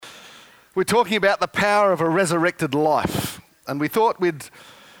We're talking about the power of a resurrected life. And we thought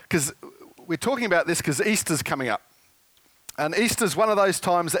because we're talking about this because Easter's coming up. And Easter's one of those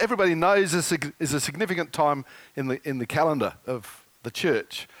times that everybody knows is a significant time in the calendar of the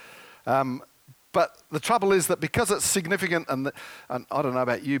church. But the trouble is that because it's significant, and I don't know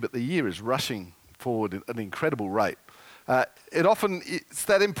about you, but the year is rushing forward at an incredible rate. It's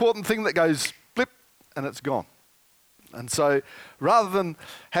that important thing that goes blip and it's gone. And so rather than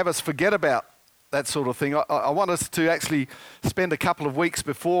have us forget about that sort of thing, I want us to actually spend a couple of weeks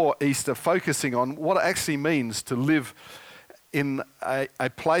before Easter focusing on what it actually means to live in a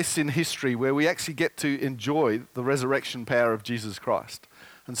place in history where we actually get to enjoy the resurrection power of Jesus Christ.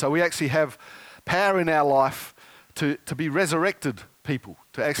 And so we actually have power in our life to be resurrected people,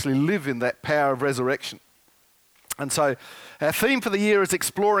 to actually live in that power of resurrection. And so our theme for the year is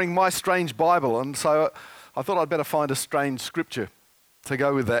exploring my strange Bible. And so I thought I'd better find a strange scripture to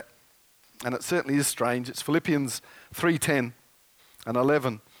go with that. And it certainly is strange. It's Philippians 3:10 and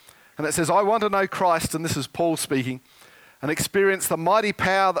 11. And it says, I want to know Christ, and this is Paul speaking, and experience the mighty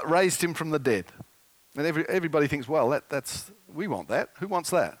power that raised him from the dead. And everybody thinks, well, we want that. Who wants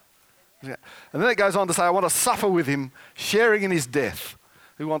that? Yeah. And then it goes on to say, I want to suffer with him, sharing in his death.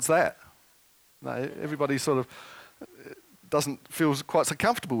 Who wants that? No, everybody sort of doesn't feel quite so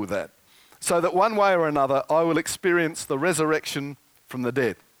comfortable with that. So that one way or another, I will experience the resurrection from the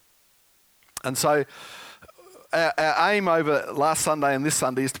dead. And so our aim over last Sunday and this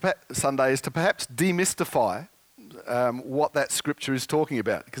Sunday is to perhaps demystify what that scripture is talking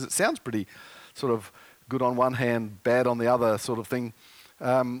about, because it sounds pretty sort of good on one hand, bad on the other sort of thing.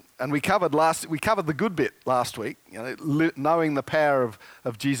 And we covered the good bit last week, knowing the power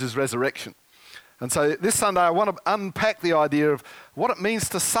of Jesus' resurrection. And so this Sunday I want to unpack the idea of what it means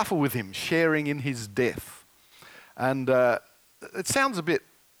to suffer with him, sharing in his death. And it sounds a bit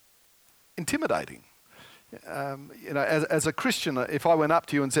intimidating. As a Christian, if I went up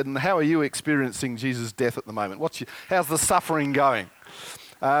to you and said, and how are you experiencing Jesus' death at the moment? How's the suffering going?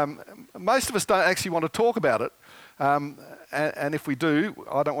 Most of us don't actually want to talk about it. And if we do,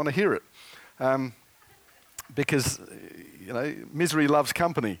 I don't want to hear it. Because, misery loves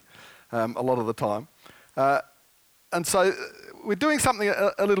company a lot of the time. And so we're doing something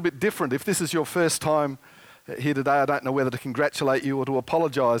a little bit different. If this is your first time here today, I don't know whether to congratulate you or to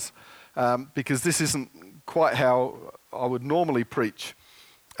apologise, because this isn't quite how I would normally preach.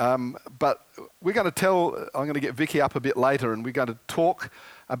 But I'm going to get Vicky up a bit later, and we're going to talk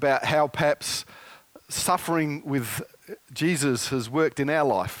about how perhaps suffering with Jesus has worked in our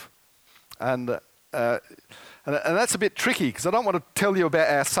life. And that's a bit tricky, because I don't want to tell you about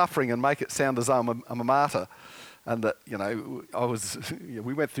our suffering and make it sound as though I'm a martyr. And that,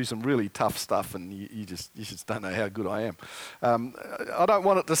 we went through some really tough stuff, and you just don't know how good I am. I don't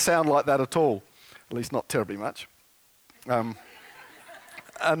want it to sound like that at all, at least not terribly much. And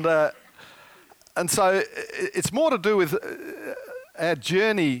so it's more to do with our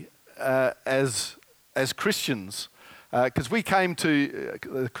journey as Christians, because we came to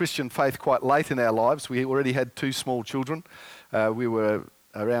the Christian faith quite late in our lives. We already had 2 small children. We were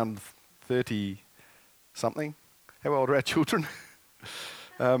around 30-something. How old are our children?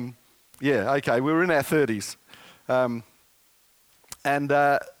 We were in our 30s.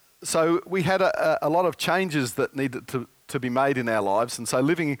 So we had a lot of changes that needed to be made in our lives, and so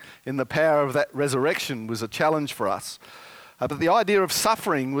living in the power of that resurrection was a challenge for us. But the idea of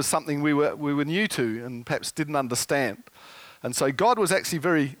suffering was something we were new to and perhaps didn't understand. And so God was actually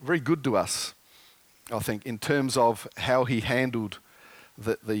very, very good to us, I think, in terms of how he handled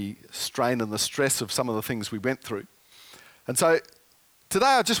the strain and the stress of some of the things we went through. And so today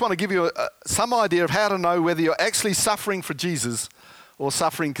I just want to give you some idea of how to know whether you're actually suffering for Jesus or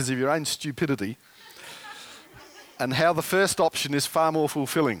suffering because of your own stupidity, and how the first option is far more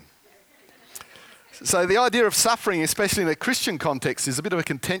fulfilling. So the idea of suffering, especially in a Christian context, is a bit of a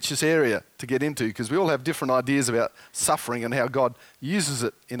contentious area to get into, because we all have different ideas about suffering and how God uses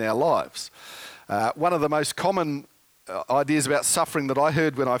it in our lives. One of the most common ideas about suffering that I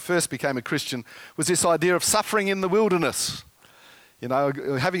heard when I first became a Christian was this idea of suffering in the wilderness.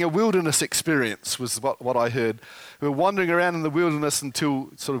 Having a wilderness experience was what I heard. We were wandering around in the wilderness until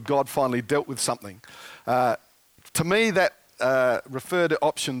sort of God finally dealt with something. To me, that referred to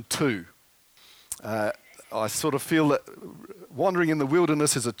option 2. I sort of feel that wandering in the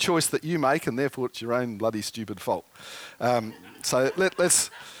wilderness is a choice that you make, and therefore it's your own bloody stupid fault. So let's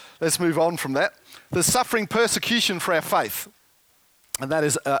move on from that. There's suffering persecution for our faith, and that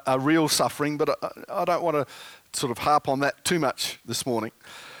is a real suffering, but I don't want to sort of harp on that too much this morning.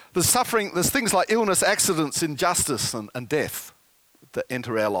 There's things like illness, accidents, injustice, and death. that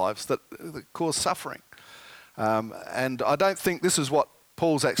enter our lives that cause suffering. And I don't think this is what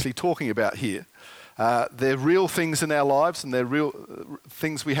Paul's actually talking about here. They're real things in our lives, and they're real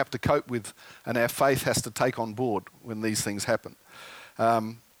things we have to cope with, and our faith has to take on board when these things happen.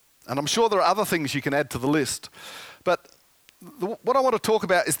 And I'm sure there are other things you can add to the list. But what I want to talk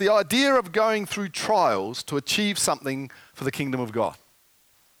about is the idea of going through trials to achieve something for the kingdom of God.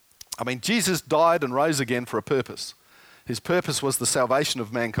 I mean, Jesus died and rose again for a purpose. His purpose was the salvation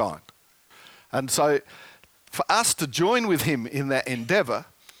of mankind. And so for us to join with him in that endeavour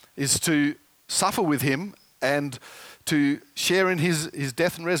is to suffer with him and to share in his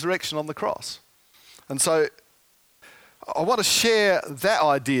death and resurrection on the cross. And so I want to share that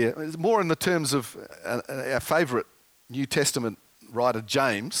idea more in the terms of our favourite New Testament writer,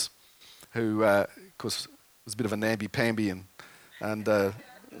 James, who, of course, was a bit of a namby-pamby and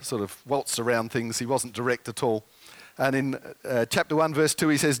sort of waltzed around things. He wasn't direct at all. And in chapter 1, verse 2,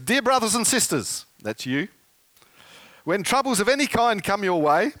 he says, "Dear brothers and sisters," that's you, "when troubles of any kind come your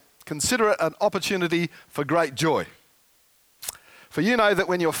way, consider it an opportunity for great joy. For you know that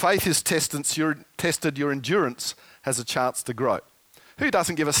when your faith is tested, your endurance has a chance to grow." Who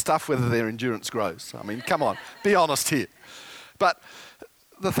doesn't give a stuff whether their endurance grows? I mean, come on, be honest here. But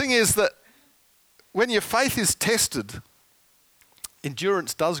the thing is that when your faith is tested,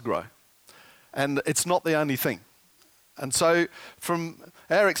 endurance does grow. And it's not the only thing. And so from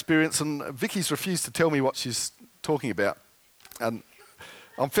our experience, and Vicky's refused to tell me what she's talking about, and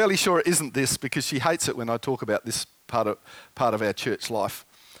I'm fairly sure it isn't this because she hates it when I talk about this part of our church life.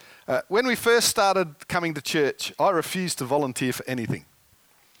 When we first started coming to church, I refused to volunteer for anything.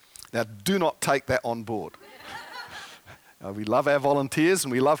 Now, do not take that on board. We love our volunteers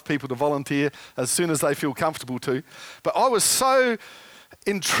and we love people to volunteer as soon as they feel comfortable to. But I was so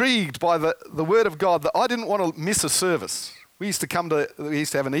intrigued by the Word of God that I didn't want to miss a service. We used to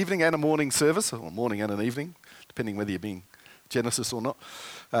have an evening and a morning service, or a morning and an evening, depending whether you're being Genesis or not.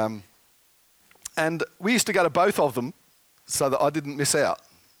 And we used to go to both of them so that I didn't miss out.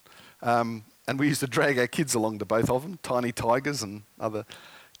 And we used to drag our kids along to both of them, Tiny Tigers and other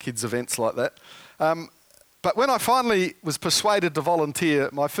kids' events like that. But when I finally was persuaded to volunteer,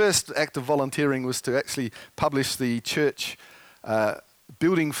 my first act of volunteering was to actually publish the church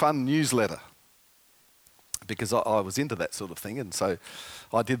Building Fund newsletter, because I was into that sort of thing, and so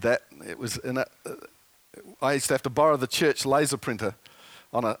I did that. I used to have to borrow the church laser printer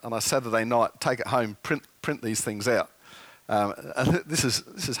on a Saturday night, take it home, print these things out. And this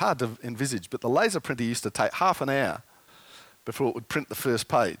is hard to envisage, but the laser printer used to take half an hour before it would print the first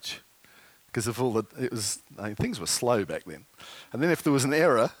page, because of things were slow back then. And then if there was an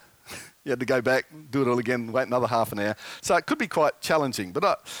error, you had to go back, do it all again, wait another half an hour. So it could be quite challenging, but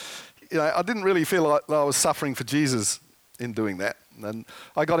I didn't really feel like I was suffering for Jesus in doing that. And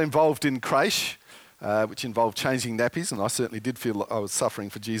I got involved in creche, which involved changing nappies, and I certainly did feel like I was suffering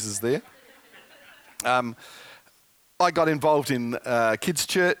for Jesus there. I got involved in kids'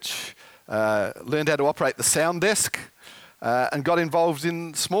 church, learned how to operate the sound desk, and got involved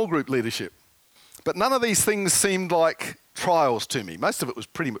in small group leadership. But none of these things seemed like trials to me. Most of it was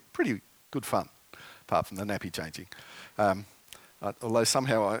pretty good fun, apart from the nappy changing. Although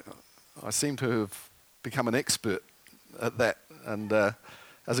somehow I seem to have become an expert at that. And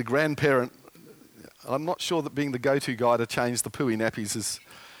as a grandparent, I'm not sure that being the go-to guy to change the pooey nappies is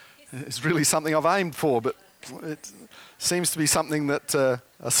really something I've aimed for, but it seems to be something that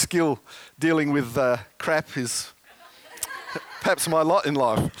a skill dealing with crap is perhaps my lot in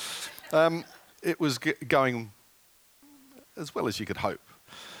life. It was going as well as you could hope,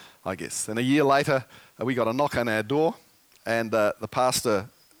 I guess. Then a year later, we got a knock on our door, and the pastor,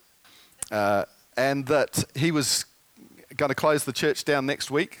 and that he was going to close the church down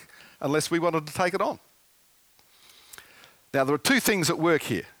next week unless we wanted to take it on. Now, there are two things at work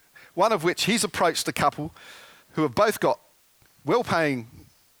here. One of which, he's approached a couple who have both got well-paying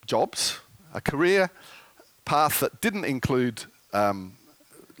jobs, a career path that didn't include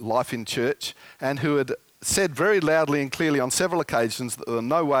life in church, and who had said very loudly and clearly on several occasions that there was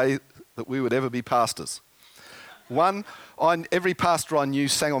no way that we would ever be pastors. One, every pastor I knew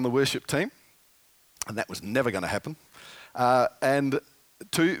sang on the worship team, and that was never going to happen. And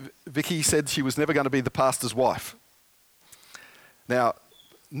two, Vicky said she was never going to be the pastor's wife. Now,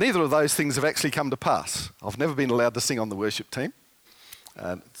 neither of those things have actually come to pass. I've never been allowed to sing on the worship team,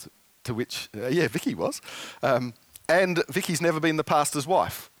 to which, Vicky was. And Vicky's never been the pastor's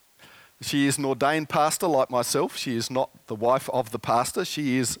wife. She is an ordained pastor like myself. She is not the wife of the pastor.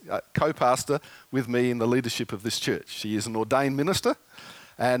 She is a co-pastor with me in the leadership of this church. She is an ordained minister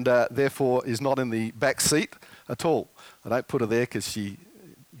and therefore is not in the back seat at all. I don't put her there because she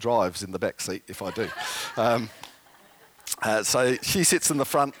drives in the back seat if I do. So she sits in the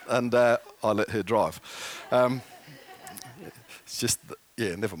front and I let her drive. It's just,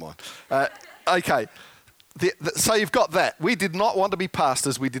 never mind. Okay, so you've got that. We did not want to be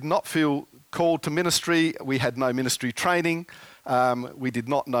pastors. We did not feel called to ministry. We had no ministry training. We did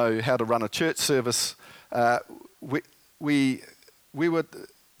not know how to run a church service. We were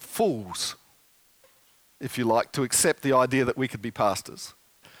fools, if you like, to accept the idea that we could be pastors.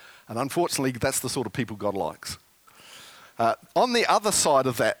 And unfortunately, that's the sort of people God likes. On the other side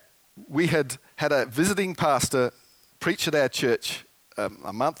of that, we had a visiting pastor preach at our church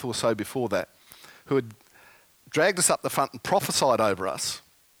a month or so before that, who had dragged us up the front and prophesied over us.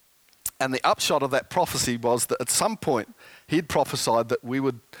 And the upshot of that prophecy was that at some point, he'd prophesied that we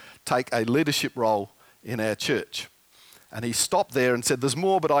would take a leadership role in our church. And he stopped there and said, "There's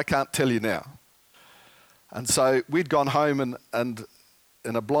more, but I can't tell you now." And so we'd gone home and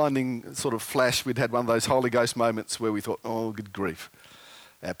in a blinding sort of flash, we'd had one of those Holy Ghost moments where we thought, oh, good grief.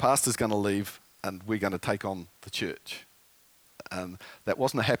 Our pastor's going to leave and we're going to take on the church. And that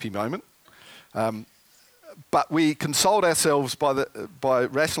wasn't a happy moment. But we consoled ourselves by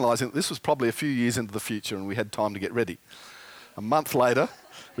rationalising that this was probably a few years into the future and we had time to get ready. A month later,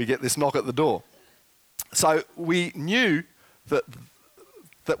 we get this knock at the door. So we knew that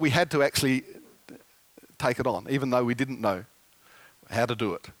we had to actually take it on, even though we didn't know how to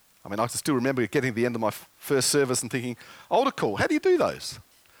do it. I mean, I can still remember getting to the end of my first service and thinking, altar call, how do you do those?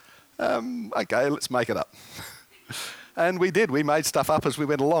 Okay, let's make it up. And we did. We made stuff up as we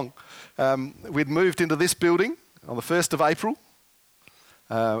went along. We'd moved into this building on the 1st of April,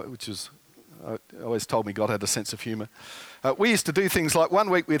 which is, always told me God had a sense of humour. We used to do things like one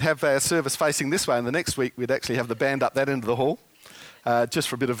week we'd have our service facing this way and the next week we'd actually have the band up that end of the hall, just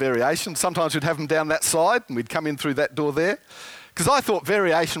for a bit of variation. Sometimes we'd have them down that side and we'd come in through that door there. Because I thought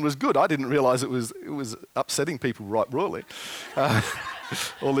variation was good. I didn't realise it was upsetting people right royally.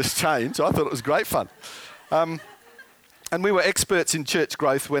 All this change. I thought it was great fun. And we were experts in church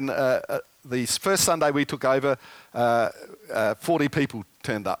growth when the first Sunday we took over, 40 people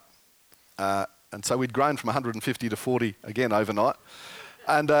turned up. And so we'd grown from 150 to 40 again overnight.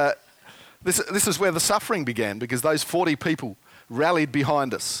 And this is where the suffering began, because those 40 people rallied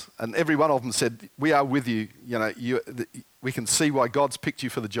behind us. And every one of them said, "We are with you. You know, we can see why God's picked you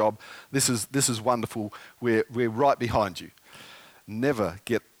for the job. This is wonderful. We're right behind you." Never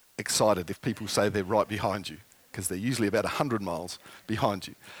get excited if people say they're right behind you, because they're usually about 100 miles behind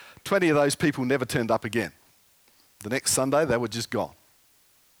you. 20 of those people never turned up again. The next Sunday, they were just gone.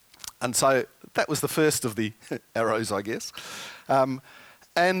 And so that was the first of the arrows, I guess.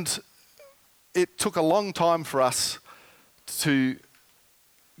 And it took a long time for us to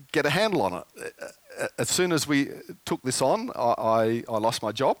get a handle on it. As soon as we took this on, I lost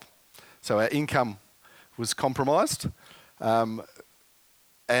my job. So our income was compromised.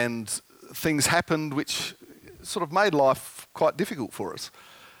 And things happened which sort of made life quite difficult for us.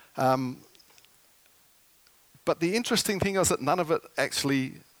 But the interesting thing was that none of it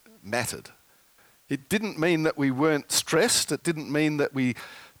actually mattered. It didn't mean that we weren't stressed. It didn't mean that we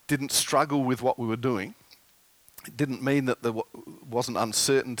didn't struggle with what we were doing. It didn't mean that there wasn't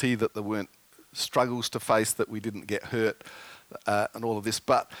uncertainty, that there weren't struggles to face, that we didn't get hurt and all of this.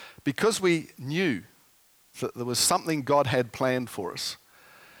 But because we knew that there was something God had planned for us,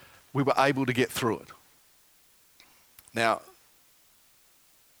 we were able to get through it. Now,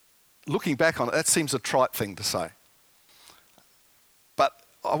 looking back on it, that seems a trite thing to say. But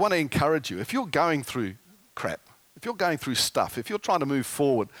I want to encourage you, if you're going through crap, if you're going through stuff, if you're trying to move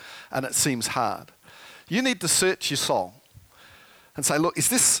forward and it seems hard, you need to search your soul and say, look, is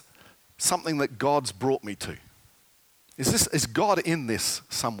this something that God's brought me to? Is God in this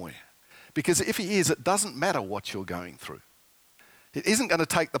somewhere? Because if he is, it doesn't matter what you're going through. It isn't going to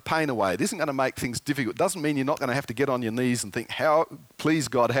take the pain away. It isn't going to make things difficult. It doesn't mean you're not going to have to get on your knees and think, please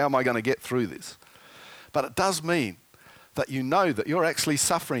God, how am I going to get through this? But it does mean that you know that you're actually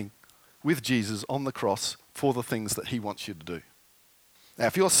suffering with Jesus on the cross for the things that he wants you to do. Now,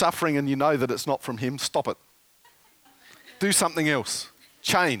 if you're suffering and you know that it's not from him, stop it. Do something else.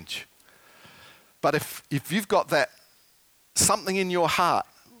 Change. But if you've got that something in your heart,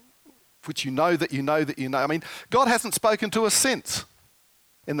 which you know, I mean, God hasn't spoken to us since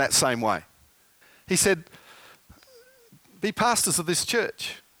in that same way. He said, be pastors of this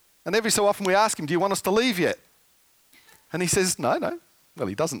church. And every so often we ask him, do you want us to leave yet? And he says, no. Well,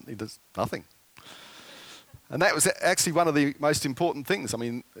 he doesn't. He does nothing. And that was actually one of the most important things. I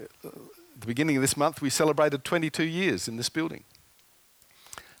mean, at the beginning of this month, we celebrated 22 years in this building.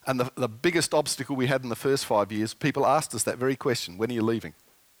 And the biggest obstacle we had in the first 5 years, people asked us that very question, when are you leaving?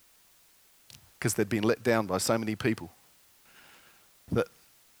 Because they'd been let down by so many people. That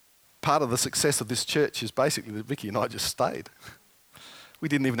part of the success of this church is basically that Vicky and I just stayed. We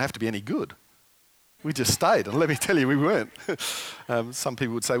didn't even have to be any good. We just stayed, and let me tell you, we weren't. Some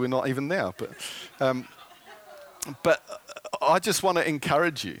people would say we're not even now. But I just want to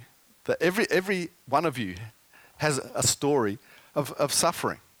encourage you that every one of you has a story of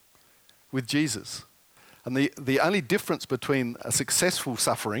suffering with Jesus. And the only difference between a successful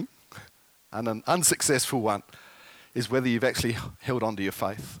suffering and an unsuccessful one is whether you've actually held on to your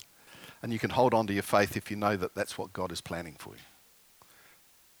faith. And you can hold on to your faith if you know that that's what God is planning for you.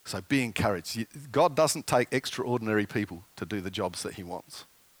 So be encouraged. God doesn't take extraordinary people to do the jobs that he wants.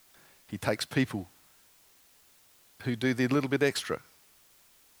 He takes people who do the little bit extra.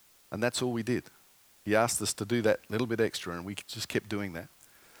 And that's all we did. He asked us to do that little bit extra, and we just kept doing that.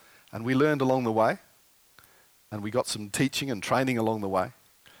 And we learned along the way, and we got some teaching and training along the way.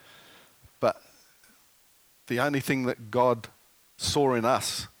 But the only thing that God saw in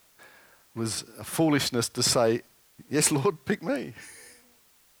us was a foolishness to say, yes, Lord, pick me.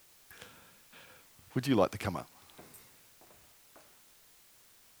 Would you like to come up?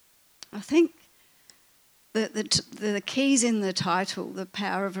 I think the key's in the title, The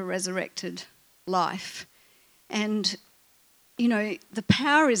Power of a Resurrected Life. And, you know, the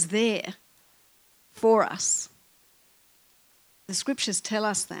power is there for us. The scriptures tell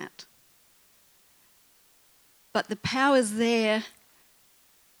us that. But the power's there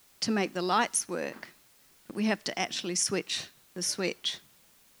to make the lights work. But we have to actually switch the switch.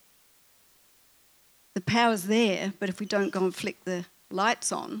 The power's there, but if we don't go and flick the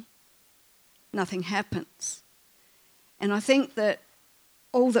lights on, nothing happens. And I think that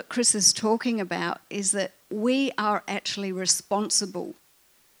all that Chris is talking about is that we are actually responsible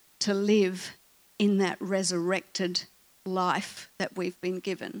to live in that resurrected life that we've been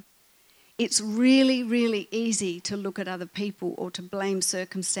given. It's really, really easy to look at other people or to blame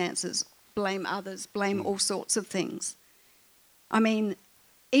circumstances, blame others, blame all sorts of things. I mean,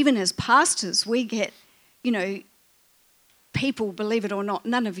 even as pastors, we get, you know, people, believe it or not,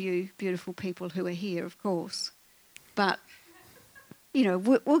 none of you beautiful people who are here, of course, but, you know,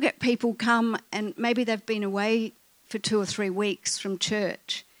 we'll get people come and maybe they've been away for 2 or 3 weeks from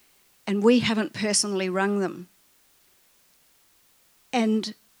church and we haven't personally rung them.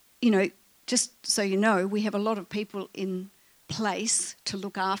 And, you know, just so you know, we have a lot of people in place to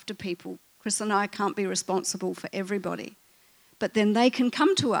look after people. Chris and I can't be responsible for everybody. But then they can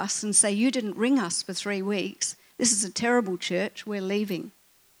come to us and say, you didn't ring us for 3 weeks. This is a terrible church. We're leaving.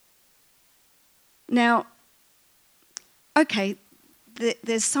 Now, okay,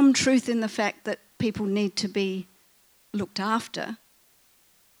 there's some truth in the fact that people need to be looked after,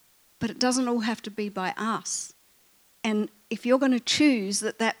 but it doesn't all have to be by us. And if you're going to choose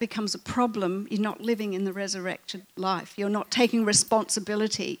that becomes a problem, you're not living in the resurrected life. You're not taking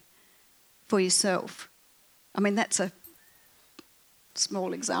responsibility for yourself. I mean, that's a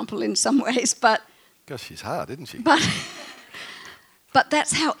small example in some ways, but... Gosh, she's hard, isn't she? But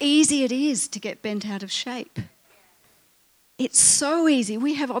that's how easy it is to get bent out of shape. It's so easy.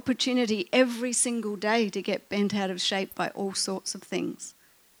 We have opportunity every single day to get bent out of shape by all sorts of things.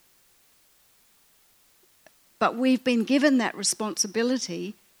 But we've been given that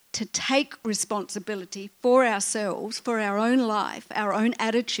responsibility to take responsibility for ourselves, for our own life, our own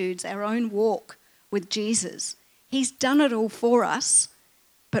attitudes, our own walk with Jesus. He's done it all for us,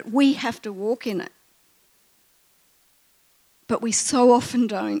 but we have to walk in it. But we so often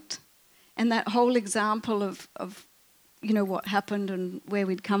don't. And that whole example of you know, what happened and where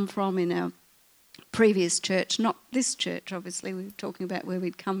we'd come from in our previous church, not this church, obviously, we were talking about where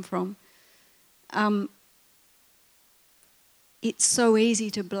we'd come from. It's so easy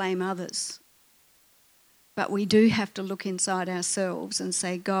to blame others. But we do have to look inside ourselves and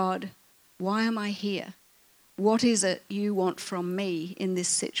say, God, why am I here? What is it you want from me in this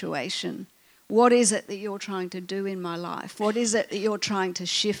situation? What is it that you're trying to do in my life? What is it that you're trying to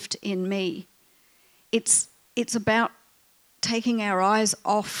shift in me? It's about taking our eyes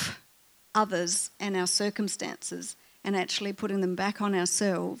off others and our circumstances and actually putting them back on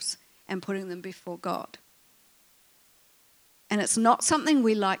ourselves and putting them before God. And it's not something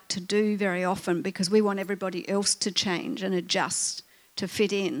we like to do very often because we want everybody else to change and adjust to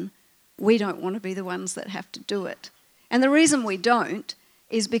fit in. We don't want to be the ones that have to do it. And the reason we don't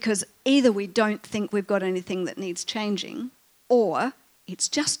is because either we don't think we've got anything that needs changing, or it's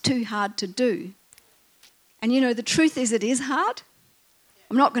just too hard to do. And you know, the truth is it is hard.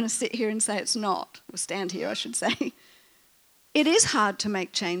 I'm not going to sit here and say it's not, or stand here, I should say. It is hard to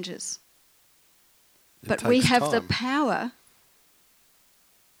make changes. It But we takes have the time. power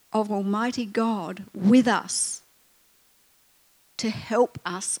of Almighty God with us to help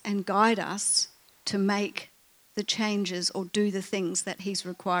us and guide us to make the changes or do the things that He's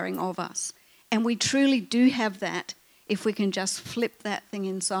requiring of us. And we truly do have that if we can just flip that thing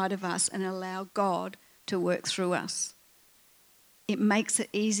inside of us and allow God to work through us. It makes it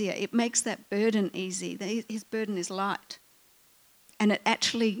easier. It makes that burden easy. His burden is light. And it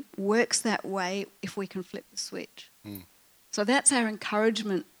actually works that way if we can flip the switch. So that's our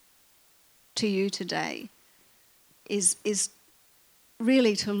encouragement to you today, is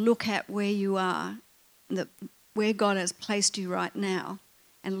really to look at where you are, where God has placed you right now,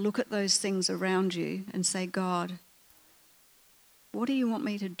 and look at those things around you and say, God, what do you want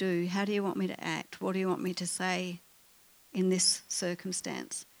me to do? How do you want me to act? What do you want me to say in this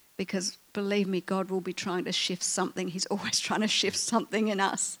circumstance? Because believe me, God will be trying to shift something. He's always trying to shift something in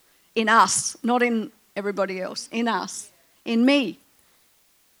us, not in everybody else, in us, in me.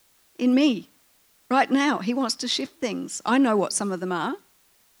 Right now, He wants to shift things. I know what some of them are.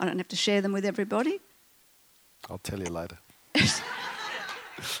 I don't have to share them with everybody. I'll tell you later.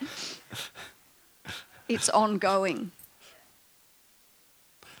 It's ongoing.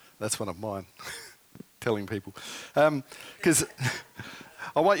 That's one of mine, telling people. Because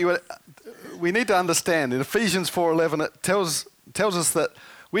I want you. We need to understand. In Ephesians 4:11, it tells us that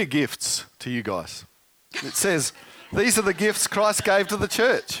we're gifts to you guys. It says, these are the gifts Christ gave to the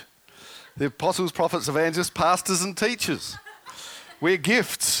church. The apostles, prophets, evangelists, pastors and teachers. We're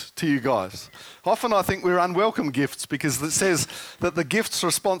gifts to you guys. Often I think we're unwelcome gifts because it says that the gift's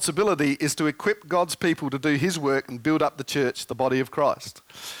responsibility is to equip God's people to do His work and build up the church, the body of Christ.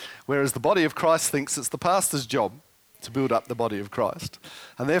 Whereas the body of Christ thinks it's the pastor's job to build up the body of Christ.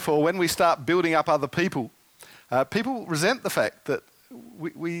 And therefore, when we start building up other people, people resent the fact that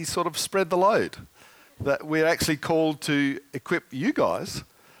we sort of spread the load, that we're actually called to equip you guys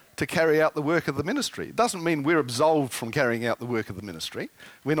to carry out the work of the ministry. It doesn't mean we're absolved from carrying out the work of the ministry.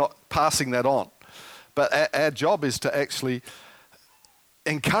 We're not passing that on. But our job is to actually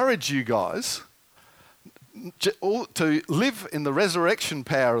encourage you guys to live in the resurrection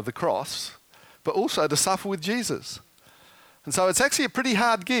power of the cross, but also to suffer with Jesus. And so it's actually a pretty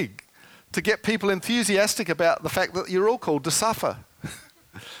hard gig to get people enthusiastic about the fact that you're all called to suffer.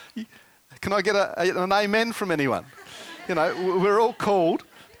 Can I get an amen from anyone? You know, we're all called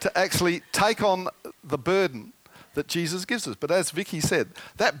to actually take on the burden that Jesus gives us. But as Vicky said,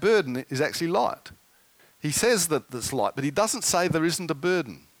 that burden is actually light. He says that it's light, but He doesn't say there isn't a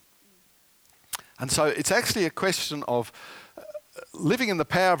burden. And so it's actually a question of living in the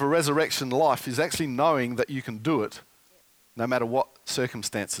power of a resurrection life is actually knowing that you can do it no matter what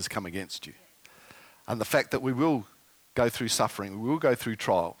circumstances come against you. And the fact that we will go through suffering, we will go through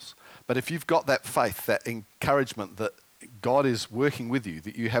trials. But if you've got that faith, that encouragement that God is working with you,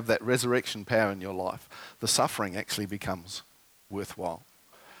 that you have that resurrection power in your life, the suffering actually becomes worthwhile.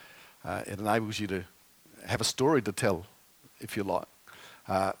 It enables you to have a story to tell, if you like,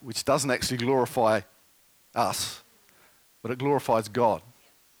 which doesn't actually glorify us, but it glorifies God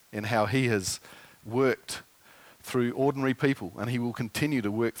in how He has worked through ordinary people, and He will continue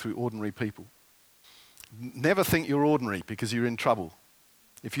to work through ordinary people. Never think you're ordinary because you're in trouble.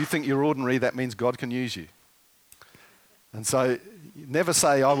 If you think you're ordinary, that means God can use you. And so never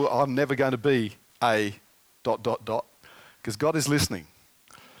say, I'm never going to be a ... because God is listening.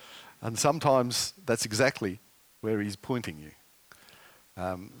 And sometimes that's exactly where He's pointing you.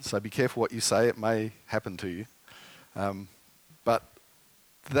 So be careful what you say. It may happen to you. But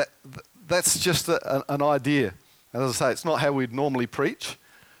that's just an idea. As I say, it's not how we'd normally preach,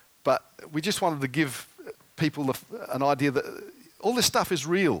 but we just wanted to give people an idea that all this stuff is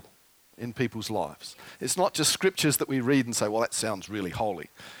real in people's lives. It's not just scriptures that we read and say, well, that sounds really holy.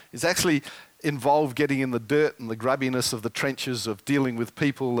 It's actually involved getting in the dirt and the grubbiness of the trenches of dealing with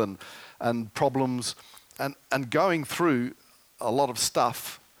people and problems and going through a lot of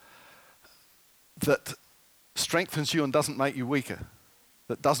stuff that strengthens you and doesn't make you weaker,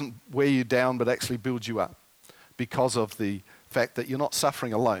 that doesn't wear you down but actually builds you up because of the fact that you're not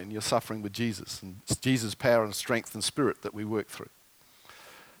suffering alone, you're suffering with Jesus, and it's Jesus' power and strength and spirit that we work through.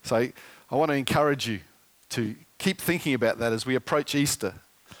 So I want to encourage you to keep thinking about that as we approach Easter.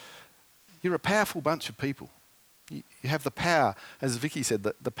 You're a powerful bunch of people. You have the power, as Vicky said,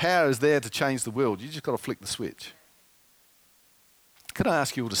 the power is there to change the world. You just got to flick the switch. Could I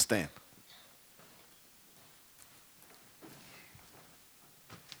ask you all to stand?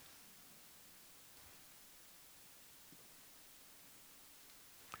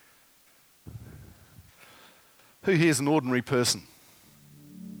 Who here is an ordinary person?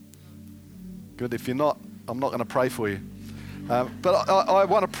 Good. If you're not, I'm not going to pray for you. But I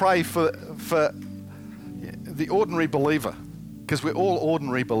want to pray for the ordinary believer, because we're all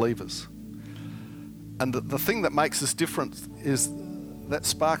ordinary believers. And the thing that makes us different is that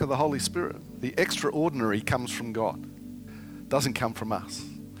spark of the Holy Spirit. The extraordinary comes from God, doesn't come from us.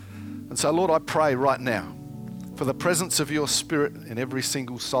 And so, Lord, I pray right now for the presence of your Spirit in every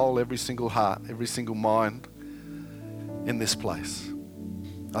single soul, every single heart, every single mind in this place.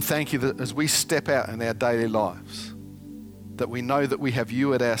 I thank you that as we step out in our daily lives, that we know that we have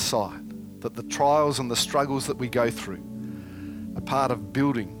you at our side, that the trials and the struggles that we go through are part of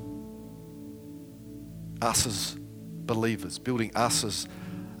building us as believers, building us as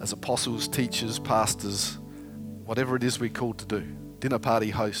apostles, teachers, pastors, whatever it is we're called to do. Dinner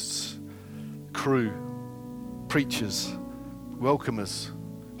party hosts, crew, preachers, welcomers,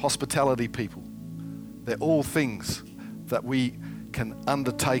 hospitality people. They're all things that we can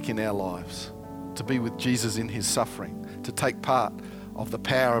undertake in our lives to be with Jesus in his suffering, to take part of the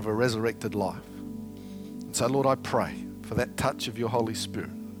power of a resurrected life. And so, Lord, I pray for that touch of your Holy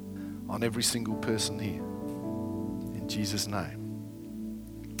Spirit on every single person here. In Jesus'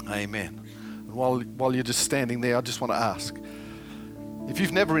 name, amen. And while you're just standing there, I just want to ask, if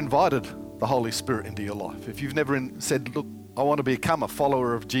you've never invited the Holy Spirit into your life, if you've never said, look, I want to become a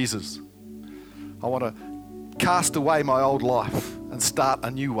follower of Jesus, I want to cast away my old life and start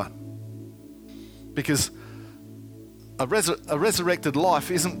a new one. Because a resurrected life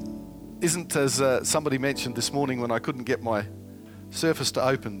isn't as somebody mentioned this morning when I couldn't get my Surface to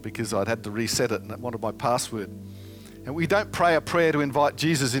open because I'd had to reset it and it wanted my password. And we don't pray a prayer to invite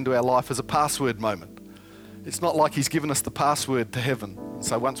Jesus into our life as a password moment. It's not like he's given us the password to heaven.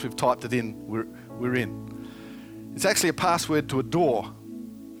 So once we've typed it in, we're in. It's actually a password to a door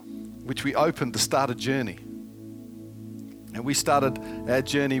which we opened to start a journey. And we started our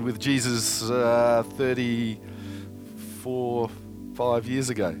journey with Jesus 5 years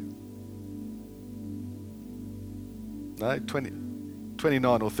ago. No,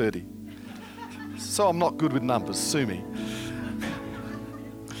 29 or 30. So I'm not good with numbers, sue me.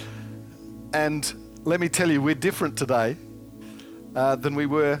 And let me tell you, we're different today than we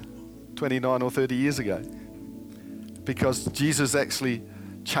were 29 or 30 years ago, because Jesus actually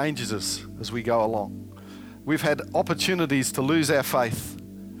changes us as we go along. We've had opportunities to lose our faith,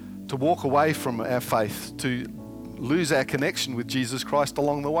 to walk away from our faith, to lose our connection with Jesus Christ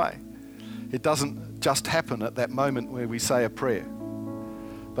along the way. It doesn't just happen at that moment where we say a prayer.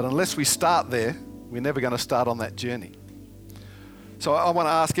 But unless we start there, we're never going to start on that journey. So I want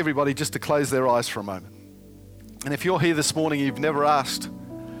to ask everybody just to close their eyes for a moment. And if you're here this morning, you've never asked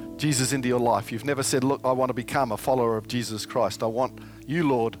Jesus into your life, you've never said, look, I want to become a follower of Jesus Christ. I want you,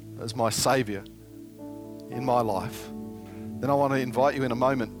 Lord, as my Saviour in my life. Then I want to invite you in a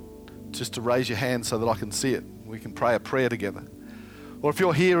moment just to raise your hand so that I can see it. We can pray a prayer together. Or if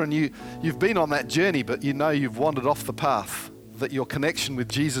you're here and you've been on that journey, but you know you've wandered off the path, that your connection with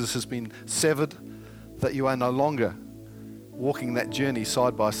Jesus has been severed, that you are no longer walking that journey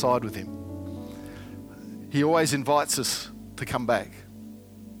side by side with him. He always invites us to come back.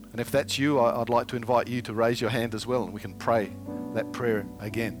 And if that's you, I'd like to invite you to raise your hand as well, and we can pray that prayer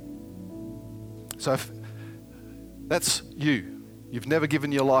again. So if that's you, you've never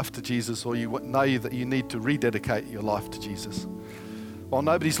given your life to Jesus, or you know that you need to rededicate your life to Jesus. While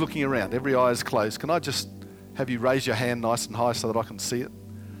nobody's looking around, every eye is closed, can I just have you raise your hand nice and high so that I can see it?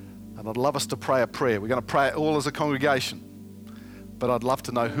 And I'd love us to pray a prayer. We're going to pray it all as a congregation. But I'd love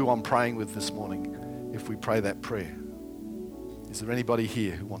to know who I'm praying with this morning if we pray that prayer. Is there anybody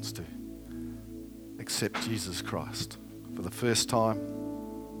here who wants to accept Jesus Christ for the first time?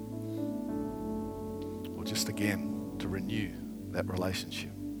 Or just again to renew that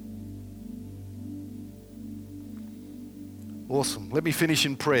relationship? Awesome. Let me finish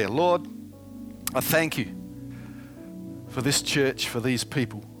in prayer. Lord, I thank you for this church, for these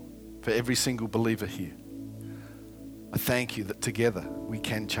people, for every single believer here. I thank you that together we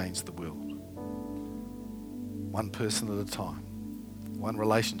can change the world. One person at a time, one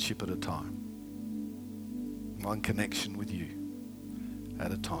relationship at a time, one connection with you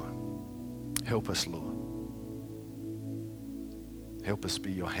at a time. Help us, Lord. Help us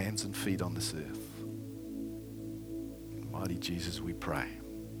be your hands and feet on this earth. Mighty Jesus, we pray.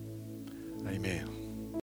 Amen.